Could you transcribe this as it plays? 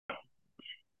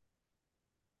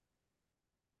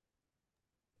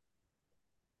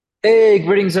Hey,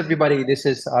 greetings, everybody. This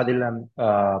is Adil.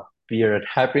 We are at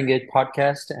Hyperengage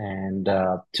Podcast, and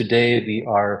today we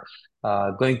are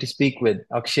going to speak with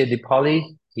Akshay Dipali.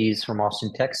 He's from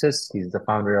Austin, Texas. He's the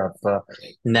founder of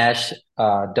Nash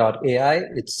AI.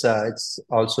 It's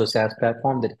also a SaaS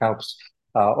platform that helps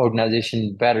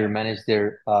organizations better manage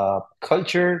their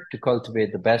culture to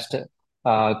cultivate the best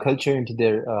culture into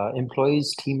their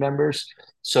employees, team members.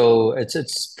 So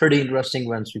it's pretty interesting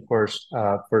once we first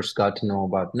got to know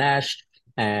about Nash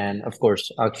and of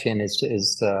course Akshay and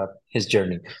his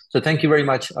journey. So thank you very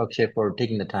much, Akshay, for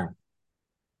taking the time.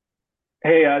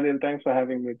 Hey, Adil, thanks for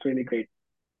having me. It's really great.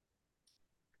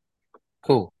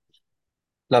 Cool,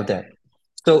 love that.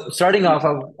 So starting off,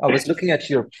 I was looking at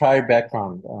your prior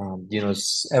background.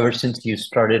 Ever since you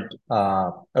started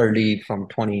early from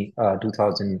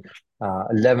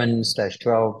 2011 slash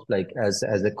 12, like as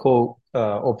a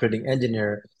operating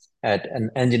engineer at an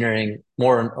engineering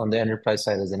more on the enterprise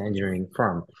side as an engineering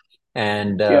firm,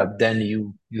 and Yeah, then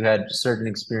you had certain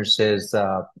experiences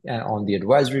on the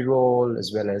advisory role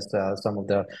as well as some of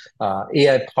the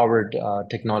AI powered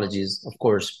technologies. Of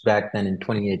course, back then in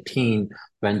 2018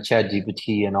 when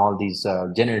ChatGPT and all these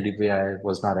generative AI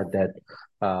was not at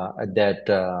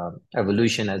that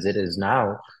evolution as it is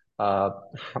now. Uh,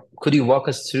 could you walk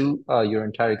us through your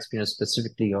entire experience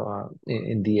specifically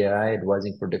in the AI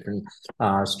advising for different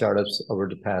startups over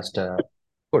the past, of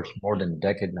course, more than a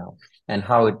decade now, and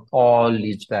how it all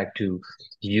leads back to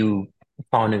you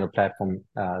founding a platform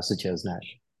such as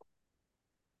Nash?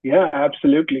 yeah,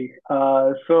 absolutely.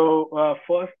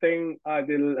 First thing,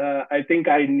 Adil, I think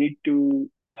I need to,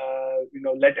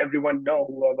 let everyone know,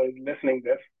 whoever is listening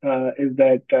this, is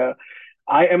that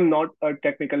I am not a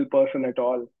technical person at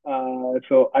all.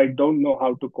 So I don't know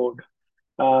how to code,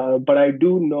 but I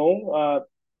do know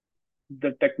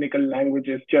the technical language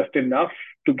is just enough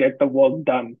to get the work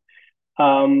done.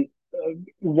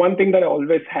 One thing that I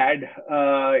always had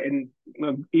in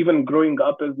even growing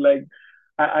up is like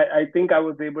I think I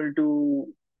was able to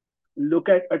look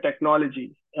at a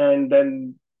technology and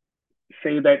then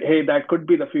say that hey, that could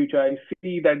be the future. I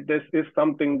see that this is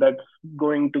something that's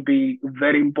going to be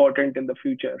very important in the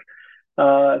future.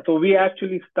 So we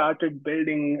actually started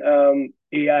building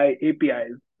AI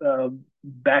APIs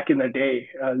back in the day,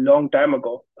 a long time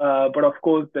ago. But of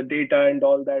course, the data and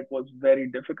all that was very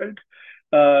difficult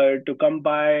to come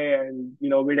by, and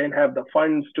we didn't have the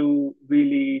funds to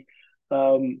really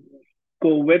um,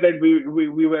 go with it.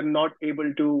 We were not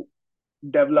able to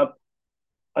develop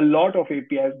a lot of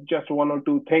APIs, just one or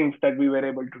two things that we were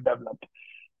able to develop.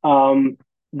 Um,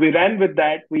 we ran with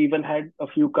that. We even had a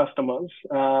few customers,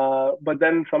 but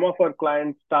then some of our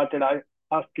clients started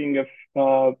asking if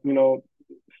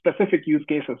specific use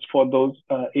cases for those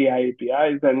AI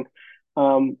APIs, and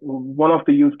one of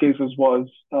the use cases was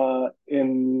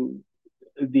in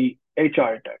the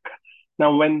HR tech.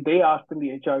 Now, when they asked in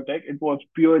the HR tech, it was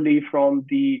purely from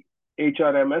the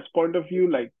HRMS point of view,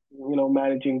 like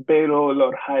managing payroll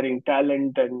or hiring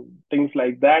talent and things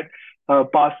like that,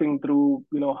 passing through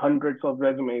hundreds of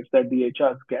resumes that the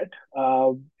HRs get.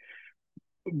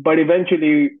 But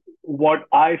eventually, what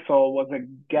I saw was a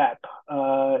gap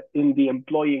in the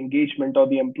employee engagement or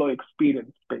the employee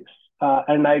experience space.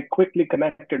 And I quickly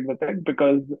connected with it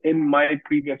because in my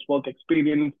previous work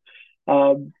experience,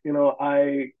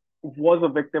 I was a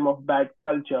victim of bad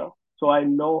culture. So I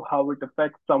know how it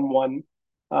affects someone.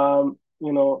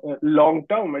 Long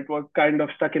term, it was kind of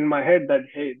stuck in my head that,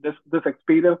 hey, this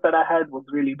experience that I had was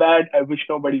really bad. I wish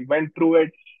nobody went through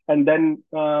it. And then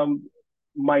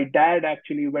my dad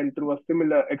actually went through a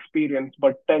similar experience,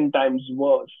 but 10 times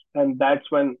worse. And that's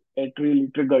when it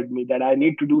really triggered me that I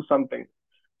need to do something.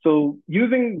 So,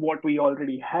 using what we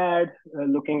already had,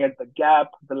 looking at the gap,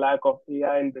 the lack of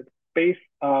AI in this space,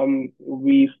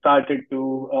 we started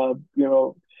to,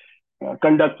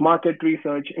 conduct market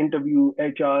research, interview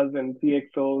HRs and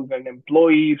CXOs and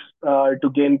employees to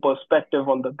gain perspective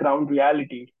on the ground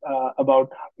reality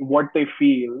about what they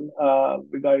feel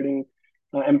regarding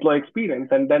employee experience.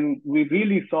 And then we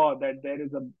really saw that there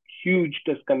is a huge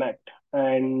disconnect.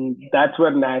 And that's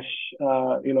where Nash,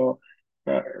 uh,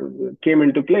 came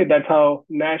into play. That's how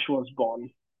Nash was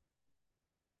born.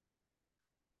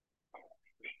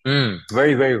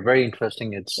 Very, very, very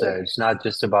interesting. It's not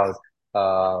just about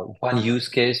one use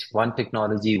case, one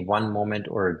technology, one moment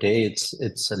or a day.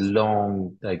 It's a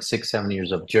long, like 6, 7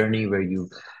 years of journey where you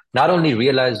not only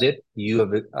realized it, you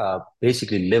have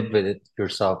basically lived with it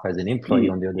yourself as an employee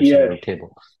on the other side Yes, of the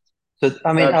table. So,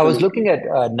 I mean, I was looking absolutely.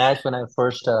 at Nash when I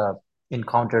first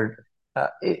encountered.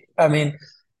 I mean,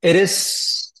 it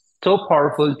is so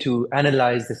powerful to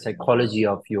analyze the psychology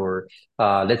of your,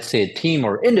 let's say, team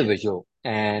or individual.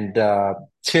 and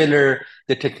tailor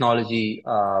the technology,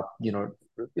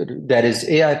 that is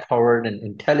AI powered and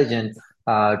intelligent,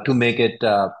 to make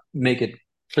it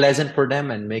pleasant for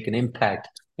them and make an impact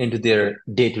into their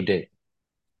day to day,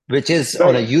 which is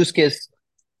on a Right. use case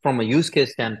from a use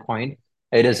case standpoint.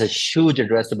 It is a huge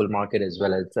addressable market as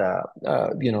well as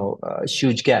a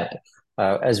huge gap.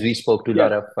 As we spoke to a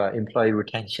lot Yes. of employee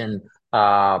retention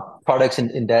products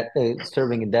in that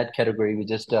serving in that category. We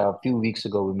just a few weeks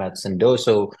ago we met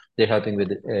Sendoso. They're helping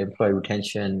with employee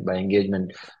retention by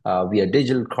engagement via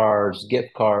digital cards,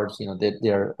 gift cards.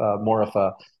 They're more of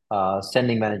a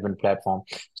sending management platform.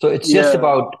 So it's just Yeah.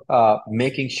 about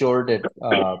making sure that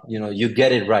you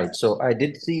get it right. So I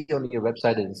did see on your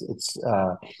website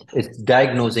it's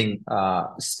diagnosing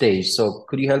stage. So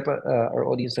could you help our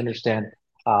audience understand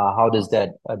how does that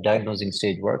diagnosing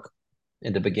stage work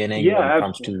in the beginning when it Yeah.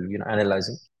 comes to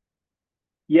analyzing?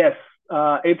 Yes,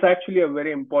 it's actually a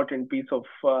very important piece of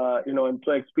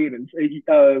employee experience.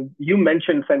 You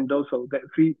mentioned Sendoso.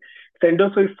 See,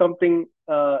 Sendoso is something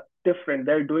different.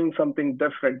 They're doing something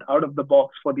different out of the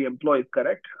box for the employees,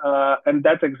 correct? And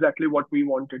that's exactly what we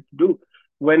wanted to do.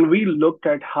 When we looked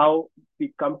at how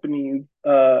the companies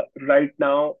right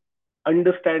now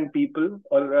understand people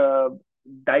or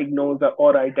diagnose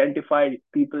or identify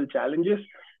people challenges,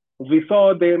 we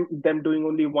saw them doing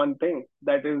only one thing,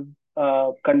 that is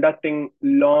conducting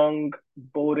long,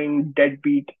 boring,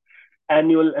 deadbeat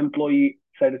annual employee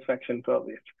satisfaction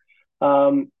surveys.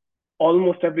 Um,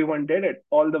 Almost everyone did it,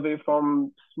 all the way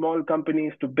from small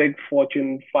companies to big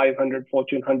Fortune 500,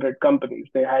 Fortune 100 companies.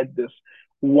 They had this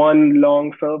one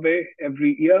long survey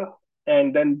every year.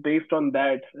 And then based on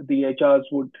that, the HRs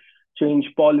would change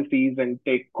policies and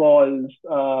take calls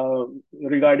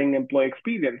regarding employee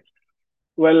experience.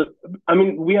 Well, I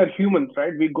mean, we are humans,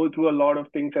 right? We go through a lot of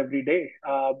things every day.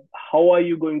 How are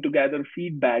you going to gather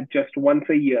feedback just once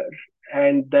a year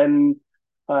and then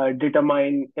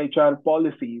determine HR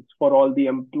policies for all the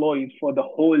employees for the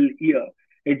whole year?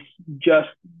 It's just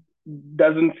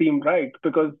doesn't seem right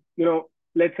because,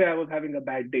 let's say I was having a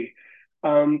bad day.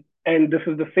 And this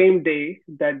is the same day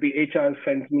that the HR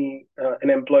sends me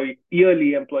an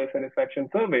yearly employee satisfaction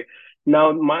survey.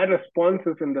 Now, my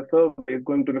responses in the survey is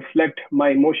going to reflect my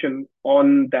emotion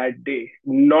on that day,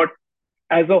 not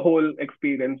as a whole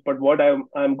experience, but what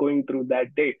I'm going through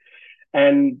that day.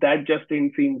 And that just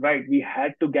didn't seem right. We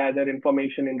had to gather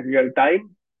information in real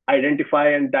time, identify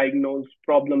and diagnose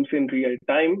problems in real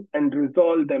time, and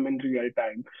resolve them in real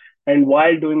time. And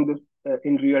while doing this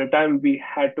in real time, we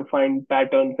had to find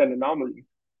patterns and anomalies.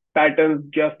 Patterns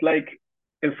just like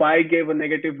if I gave a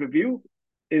negative review,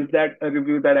 is that a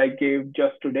review that I gave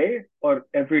just today, or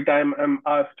every time I'm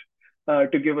asked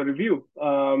to give a review?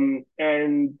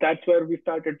 And that's where we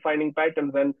started finding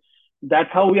patterns. And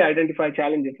that's how we identify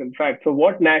challenges, in fact. So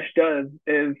what Nash does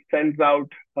is sends out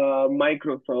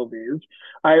micro surveys.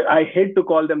 I hate to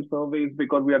call them surveys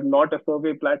because we are not a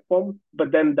survey platform,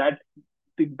 but then that's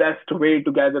the best way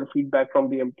to gather feedback from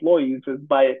the employees is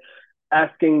by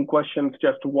asking questions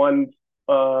just once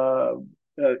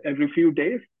every few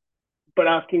days, but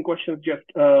asking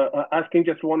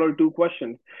just one or two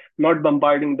questions, not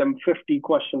bombarding them 50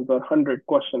 questions or 100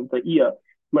 questions a year.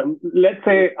 But let's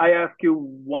say I ask you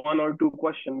one or two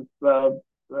questions, uh,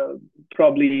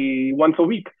 probably once a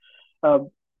week. Uh,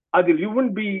 Adil, you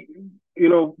wouldn't be,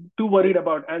 too worried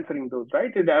about answering those,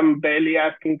 right? I'm barely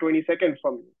asking 20 seconds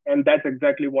from you, and that's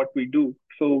exactly what we do.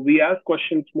 So we ask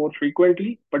questions more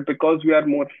frequently, but because we are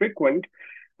more frequent,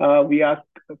 we ask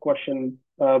questions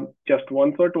just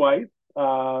once or twice,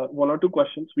 one or two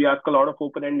questions. We ask a lot of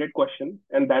open-ended questions,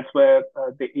 and that's where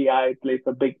the AI plays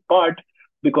a big part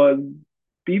because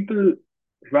people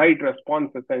write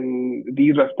responses, and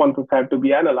these responses have to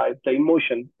be analyzed. The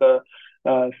emotions, the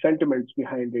sentiments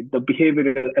behind it, the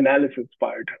behavioral analysis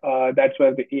part. That's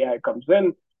where the AI comes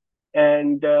in,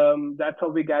 and that's how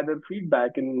we gather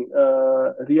feedback in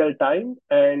real time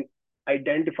and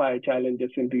identify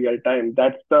challenges in real time.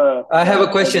 That's the I have a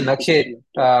question, Akshay. identification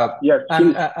of stuff. Yes,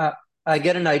 I'm, please. I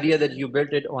get an idea that you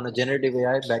built it on a generative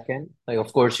AI backend. Like,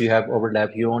 of course, you have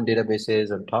overlap your own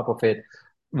databases on top of it,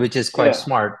 which is quite Yeah.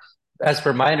 smart. As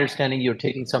per my understanding, you're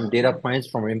taking some data points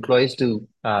from employees to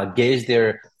gauge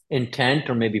their intent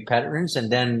or maybe patterns,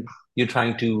 and then you're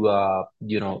trying to,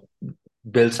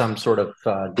 build some sort of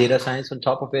data science on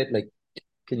top of it. Like,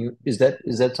 is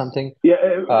that something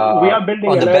Yeah, we are building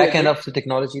on the back end analytics. of the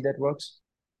technology that works?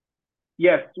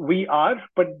 Yes, we are,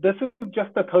 but this is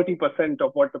just the 30%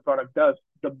 of what the product does.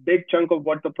 The big chunk of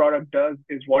what the product does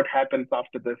is what happens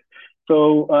after this.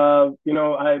 So,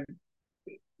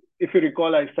 if you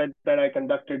recall, I said that I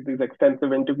conducted these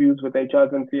extensive interviews with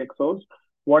HRs and CXOs.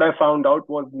 what I found out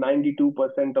was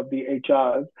 92% of the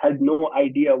HRs had no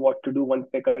idea what to do once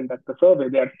they conduct the survey.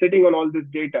 They are sitting on all this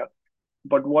data,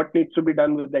 but what needs to be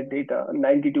done with that data?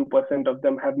 92% of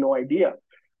them have no idea.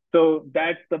 So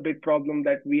that's the big problem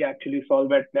that we actually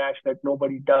solve at Nash that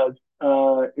nobody does.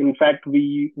 In fact,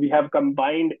 we have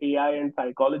combined AI and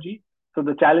psychology. So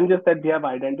the challenges that we have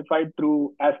identified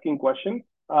through asking questions,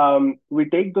 we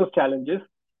take those challenges,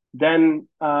 then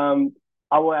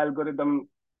our algorithm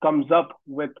comes up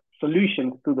with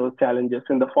solutions to those challenges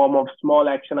in the form of small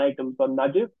action items or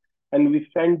nudges, and we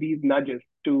send these nudges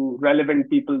to relevant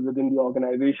people within the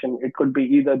organization. It could be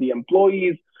either the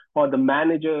employees or the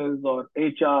managers or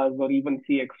HRs or even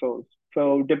CXOs.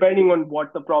 So depending on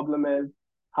what the problem is,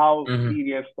 how Hmm.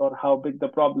 serious or how big the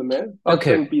problem is, Okay,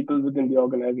 different people within the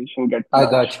organization get I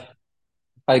nudged. got you.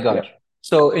 I Yeah. got you.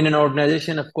 So in an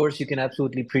organization, of course, you can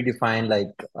absolutely predefine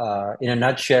like in a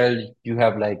nutshell, you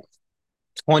have like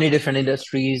 20 different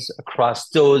industries. Across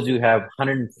those, you have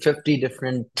 150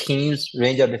 different teams,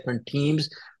 range of different teams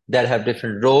that have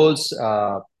different roles.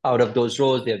 Out of those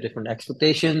roles, they have different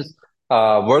expectations,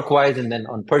 work-wise, and then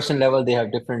on person level, they have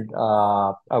different.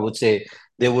 I would say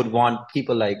they would want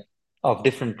people like of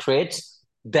different traits.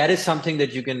 That is something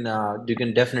that you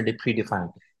can definitely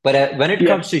predefine. But when it Yes.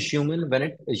 comes to humans,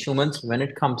 when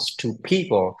it comes to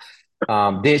people,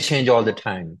 they change all the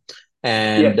time,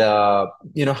 Yes.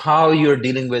 and how you're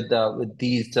dealing with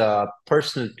these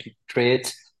personal traits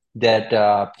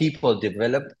that people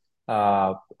develop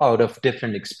out of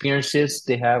different experiences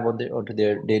they have on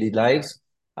their daily lives.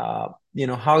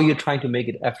 How you're trying to make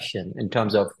it efficient in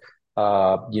terms of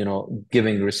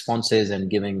giving responses and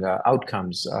giving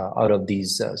outcomes out of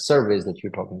these surveys that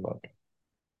you're talking about.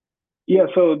 Yeah,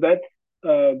 so that's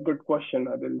a good question,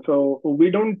 Adil. So we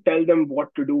don't tell them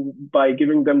what to do by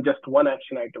giving them just one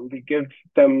action item. We give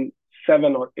them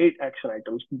seven or eight action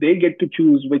items. They get to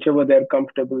choose whichever they're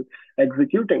comfortable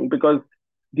executing because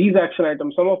these action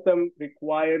items, some of them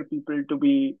require people to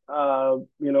be,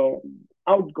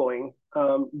 outgoing,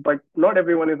 but not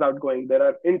everyone is outgoing. There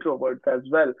are introverts as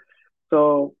well.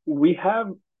 So we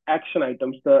have action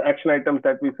items. The action items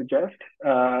that we suggest,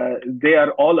 they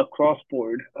are all across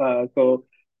board.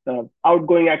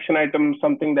 Outgoing action items,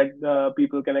 something that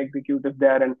people can execute if they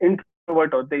are an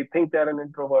introvert or they think they're an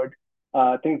introvert.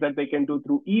 Things that they can do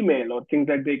through email or things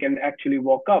that they can actually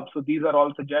walk up. So these are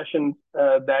all suggestions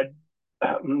that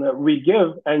we give,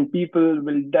 and people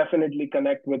will definitely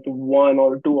connect with one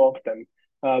or two of them,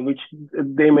 which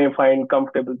they may find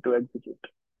comfortable to execute.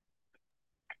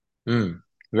 Mm,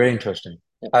 very interesting.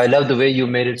 I love the way you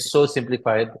made it so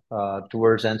simplified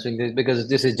towards answering this because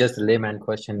this is just a layman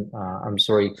question. I'm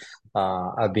sorry.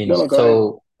 I've been No, no, go ahead.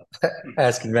 so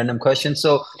asking random questions.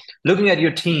 So, looking at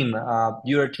your team,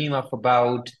 you're a team of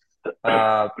about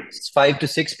uh, 5 to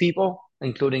 6 people,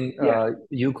 including Yes.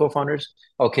 you co-founders.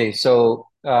 Okay, so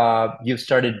you've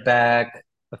started back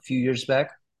a few years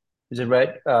back. Is it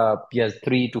right? Yes,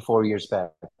 3 to 4 years back.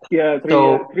 Yeah,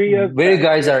 So, 3 years where you back.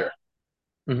 guys Yes. are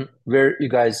where you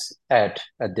guys at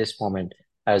this moment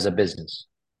as a business,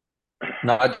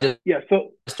 not just a Yeah.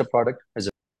 product, So as a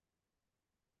business.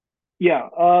 yeah.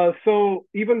 So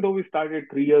even though we started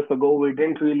 3 years ago, we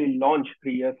didn't really launch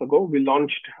 3 years ago. We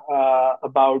launched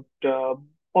about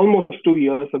almost 2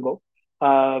 years ago.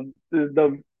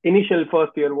 The initial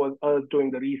first year was us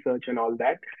doing the research and all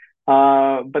that.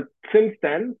 But since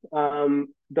then,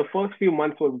 the first few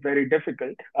months was very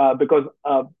difficult because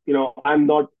I'm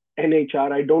not an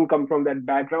HR. I don't come from that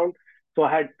background, so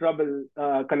I had trouble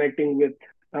connecting with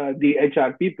the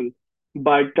HR people.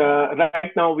 But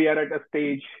right now we are at a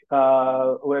stage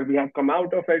where we have come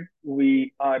out of it.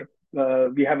 We have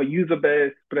a user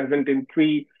base present in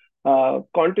three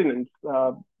continents: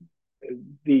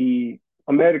 the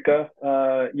America,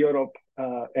 Europe,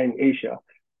 and Asia.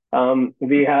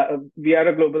 We are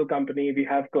a global company. We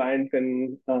have clients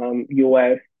in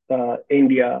US,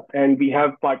 India, and we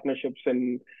have partnerships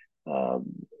in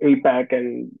APAC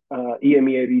and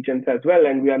EMEA regions as well.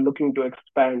 And we are looking to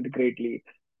expand greatly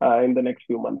in the next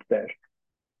few months there.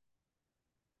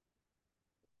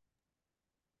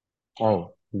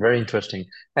 Oh, very interesting.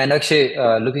 And actually,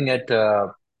 looking at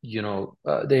the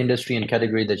industry and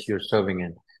category that you're serving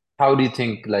in, how do you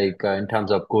think like in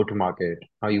terms of go to market,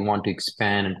 how you want to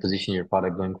expand and position your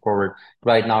product going forward?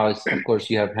 Right now, it's, of course,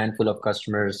 you have handful of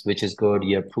customers, which is good.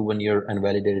 You have proven your and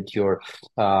validated your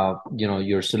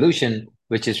solution,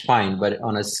 which is fine. But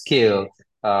on a scale,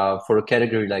 for a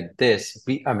category like this,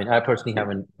 I mean, I personally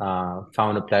haven't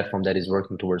found a platform that is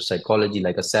working towards psychology,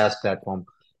 like a SaaS platform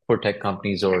for tech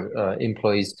companies or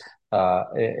employees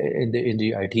in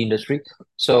the IT industry.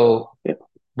 So, Yeah.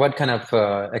 what kind of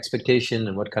expectation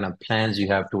and what kind of plans you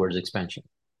have towards expansion?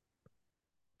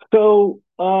 So,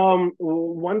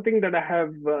 one thing that I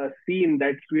have seen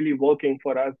that's really working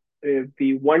for us is the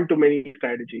one to many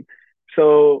strategy.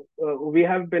 So, we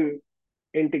have been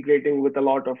integrating with a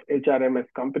lot of HRMS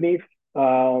companies,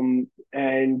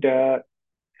 and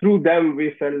through them we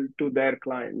sell to their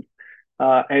clients,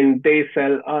 and they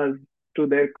sell us to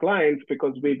their clients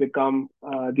because we become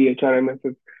the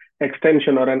HRMS's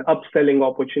extension or an upselling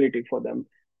opportunity for them.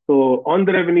 So on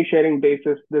the revenue sharing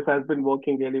basis, this has been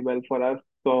working really well for us.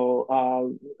 So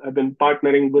I've been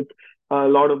partnering with a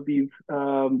lot of these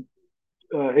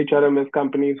HRMS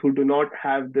companies who do not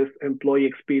have this employee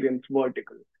experience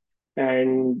vertical,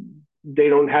 and they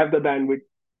don't have the bandwidth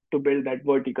to build that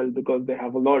vertical because they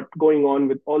have a lot going on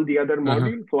with all the other Hmm.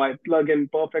 modules. So I plug in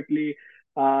perfectly.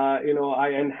 I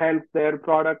enhance their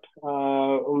product,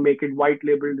 make it white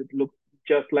labeled. It looks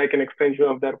just like an extension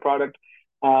of their product,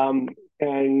 and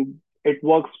it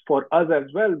works for us as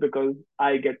well because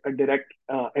I get a direct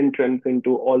entrance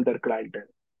into all their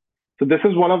clientele. So this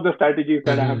is one of the strategies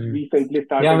that I have Hmm. recently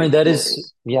Yeah, I started mean that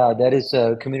exploring. is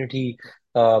community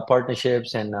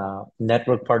partnerships and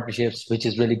network partnerships, which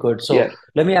is really good. So Yes.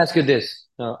 let me ask you this,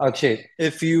 Akshay,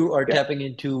 if you are Yeah. tapping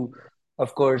into,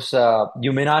 of course,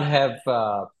 you may not have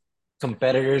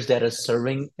competitors that are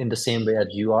serving in the same way as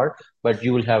you are, but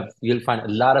you'll find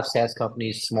a lot of SaaS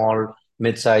companies, small,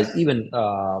 mid-size, even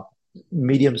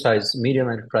medium-sized, medium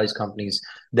enterprise companies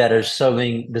that are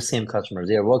serving the same customers.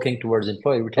 They are working towards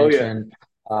employee Oh yeah. retention,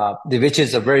 which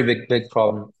is a very big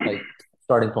problem. Like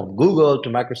starting from Google to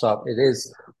Microsoft, it is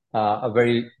a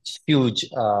very huge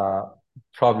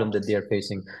problem that they are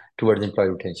facing towards employee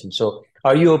retention. So,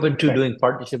 are you open to Right. doing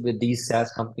partnership with these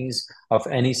SaaS companies of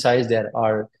any size that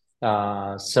are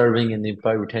serving in the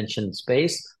employee retention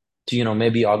space to,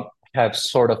 maybe have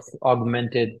sort of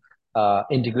augmented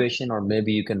integration, or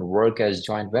maybe you can work as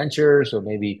joint ventures, or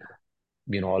maybe,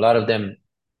 a lot of them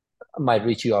might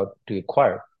reach you out to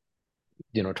acquire,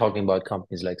 talking about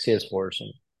companies like Salesforce,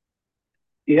 and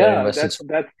they're Yeah, investing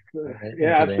that's yeah, into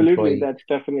the absolutely. employee That's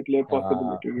definitely a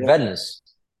possibility. Yes, wellness.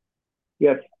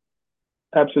 yes,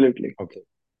 absolutely. Okay.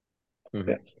 Hmm.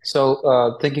 Yeah, So,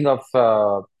 thinking of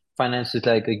finances,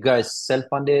 like you guys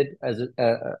self-funded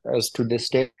as to this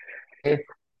day,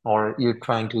 or you're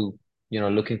trying to,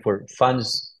 looking for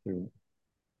funds to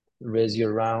raise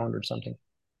your round or something?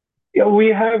 yeah. We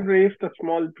have raised a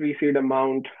small pre-seed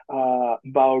amount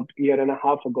about a year and a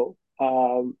half ago,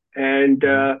 and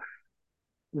Hmm.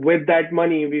 with that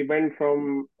money, we went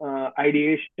from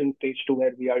ideation stage to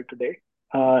where we are today,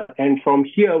 and from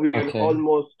here we are Okay.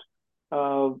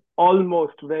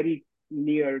 almost very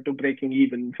near to breaking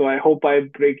even. So I hope I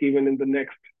break even in the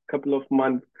next couple of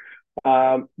months.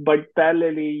 But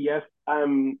parallelly, yes,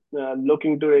 I'm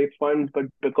looking to raise funds, but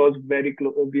because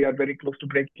we are very close to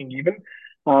breaking even,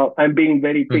 I'm being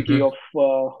very picky Hmm. of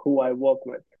who I work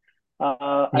with.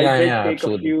 I Yeah, did yeah, take a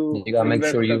absolutely. few You gotta make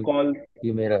sure investor you calls.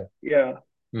 you made a. Yeah,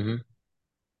 Hmm.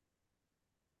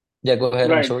 Yeah, go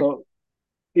ahead. I'm right. sorry. So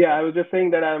yeah, I was just saying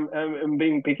that I'm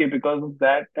being picky because of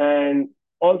that, and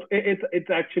also it's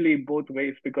actually both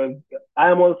ways because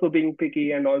I'm also being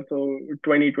picky, and also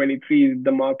 2023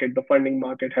 the funding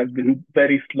market has been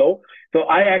very slow. So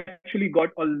I actually got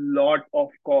a lot of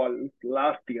calls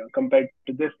last year compared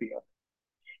to this year.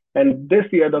 And this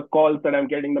year, the calls that I'm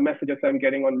getting, the messages I'm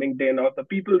getting on LinkedIn, or the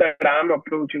people that I'm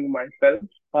approaching myself,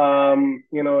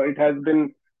 it has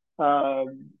been, uh,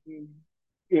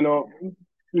 you know,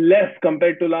 less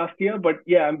compared to last year. But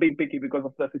yeah, I'm being picky because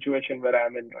of the situation where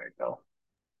I'm in right now.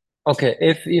 Okay,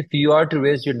 if you are to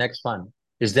raise your next fund,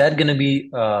 is that gonna be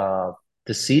the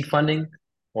seed funding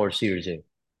or Series A?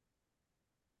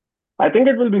 I think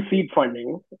it will be seed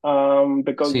funding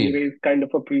because we Seed. raised kind of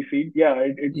a pre-seed. Yeah,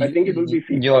 I You, think it will be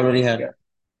seed you already funding. had.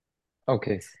 Yeah.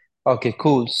 Okay. Okay,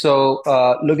 cool. So,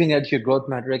 looking at your growth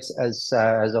metrics as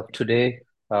of today,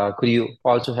 could you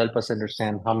also help us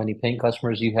understand how many paying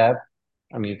customers you have?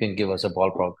 I mean, you can give us a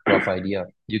ballpark rough idea.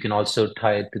 You can also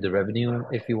tie it to the revenue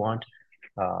if you want,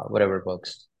 whatever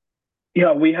works.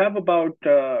 Yeah, we have about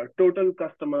total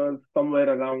customers somewhere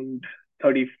around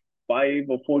 35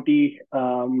 or 40.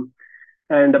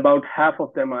 And about half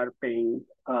of them are paying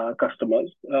customers.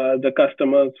 The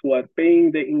customers who are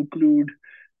paying, they include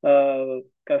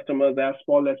customers as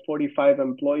small as 45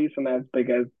 employees and as big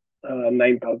as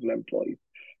 9,000 employees.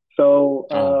 So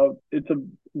Oh, it's a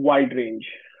wide range.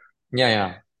 yeah,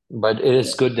 yeah. But it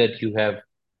is Yeah. good that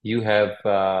you have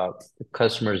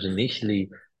customers initially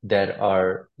that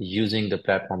are using the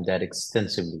platform that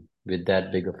extensively with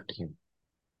that big of a team.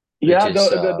 which Yeah, is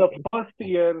the first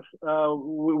year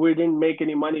we didn't make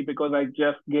any money because I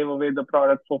just gave away the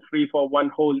product for free for one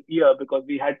whole year because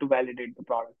we had to validate the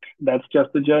product. That's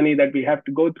just the journey that we have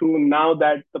to go through. Now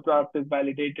that the product is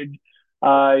validated,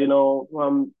 a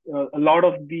lot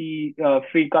of the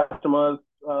free customers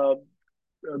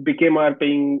became our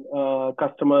paying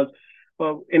customers.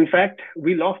 In fact,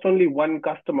 we lost only one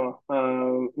customer.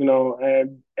 And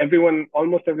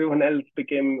almost everyone else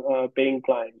became paying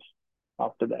clients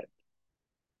after that.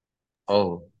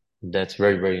 Oh, that's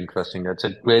very, very interesting. That's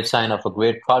a great sign of a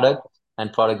great product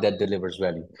and product that delivers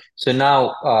value. So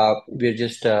now we're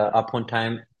just up on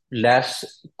time.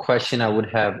 Last question I would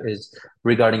have is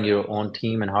regarding your own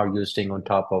team and how you're staying on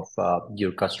top of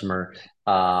your customer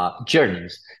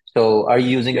journeys. So are you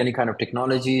using Yeah. any kind of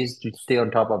technologies to stay on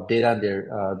top of data,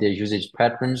 their usage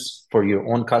patterns for your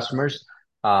own customers?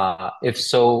 If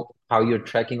so, how you're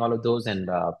tracking all of those and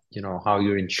how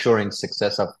you're ensuring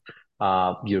success of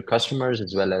your customers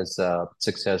as well as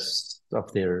success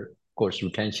of their course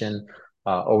retention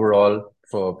overall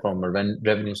from a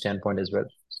revenue standpoint as well.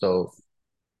 So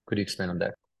could you explain on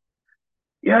that?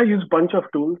 Yeah, I use a bunch of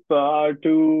tools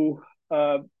to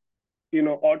uh,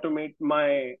 automate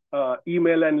my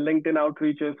email and LinkedIn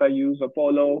outreaches. I use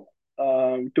Apollo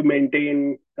to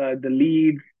maintain the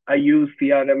leads. I use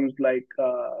CRMs like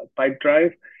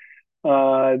Pipedrive.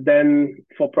 Then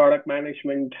for product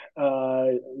management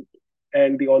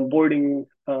and the onboarding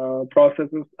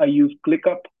processes, I use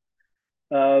ClickUp.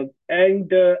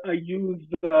 And I use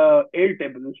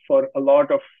Airtable for a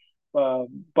lot of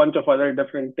bunch of other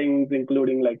different things,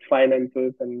 including like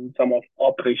finances and some of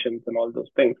operations and all those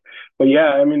things. But yeah,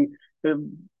 I mean,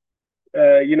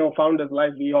 founders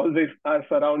life, we always are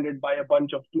surrounded by a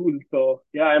bunch of tools. So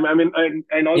yeah,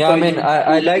 and also Yeah, I I mean, use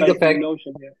I tools like the like fact,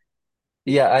 Notion. Yeah,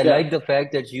 yeah, I yeah, like the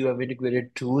fact that you have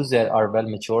integrated tools that are well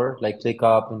mature, like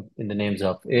ClickUp in the names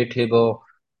of Airtable,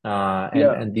 and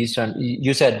yeah, and these time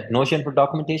you said Notion for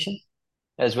documentation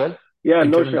as well, yeah.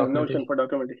 internal Notion documentation. for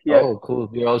documenting. Yes, Oh, cool.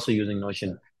 We're also using yeah,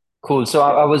 Notion. Cool. So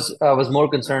I yeah. was more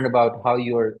concerned about how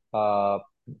you're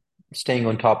staying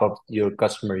on top of your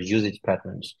customers' usage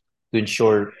patterns to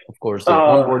ensure, of course, their Uh,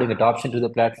 onboarding adoption to the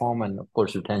platform and, of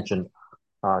course, retention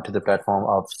to the platform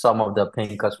of some of the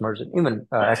paying customers and even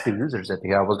active users that we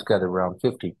have altogether around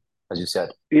 50, as you said.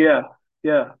 yeah,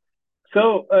 yeah.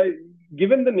 So,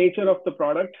 given the nature of the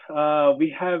product, we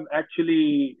have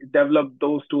actually developed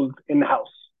those tools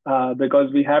in-house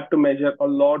because we have to measure a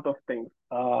lot of things.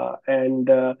 And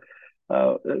uh,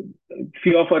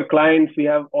 few of our clients, we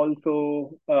have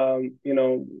also,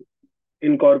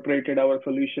 incorporated our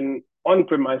solution on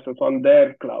premises on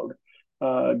their cloud,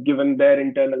 given their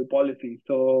internal policy.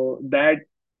 So that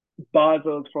bars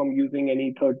us from using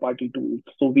any third party tools.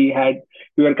 So we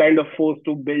were kind of forced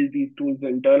to build these tools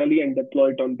internally and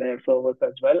deploy it on their servers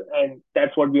as well. And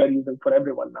that's what we are using for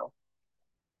everyone now.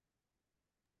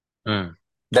 Mm.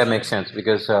 That makes sense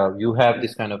because you have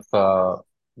this kind of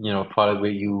product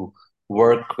where you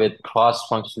work with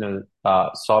cross-functional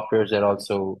softwares that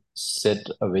also sit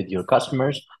with your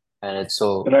customers, and it's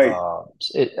so Right.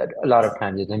 a lot of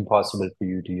times it's impossible for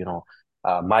you to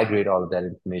migrate all of that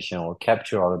information or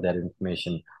capture all of that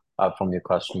information from your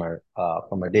customer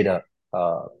from a data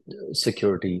uh,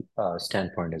 security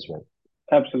standpoint as well.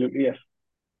 Absolutely. Yes.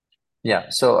 Yeah,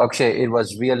 so Akshay, it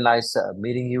was real nice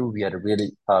meeting you. We had a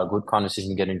really good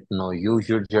conversation, getting to know you,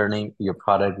 your journey, your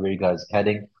product, where you guys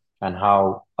heading, and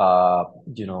how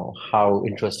how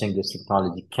interesting this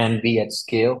technology can be at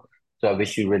scale. So I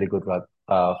wish you really good luck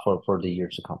for the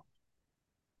years to come.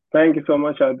 Thank you so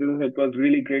much, Adil. It was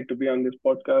really great to be on this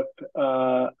podcast.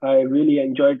 I really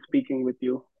enjoyed speaking with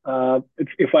you.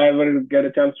 If I ever get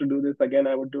a chance to do this again,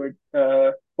 I would do it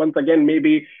once again,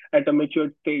 maybe at a mature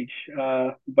stage.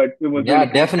 But it was Yeah, really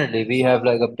great. definitely. We have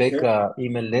like a big Yeah.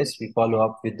 email list. We follow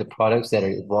up with the products that are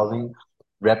evolving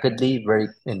rapidly,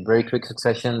 very quick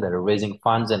succession, that are raising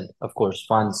funds, and of course,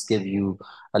 funds give you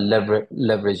a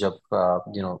leverage of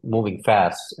moving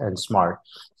fast and smart.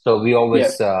 So we Yes.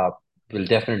 always will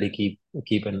definitely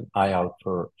keep an eye out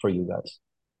for you guys.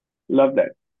 Love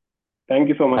that. Thank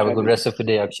you so much, Have a good Adil. rest of the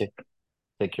day, Akshay.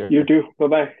 Take care. You too. Bye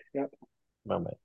bye. Yeah. Bye bye.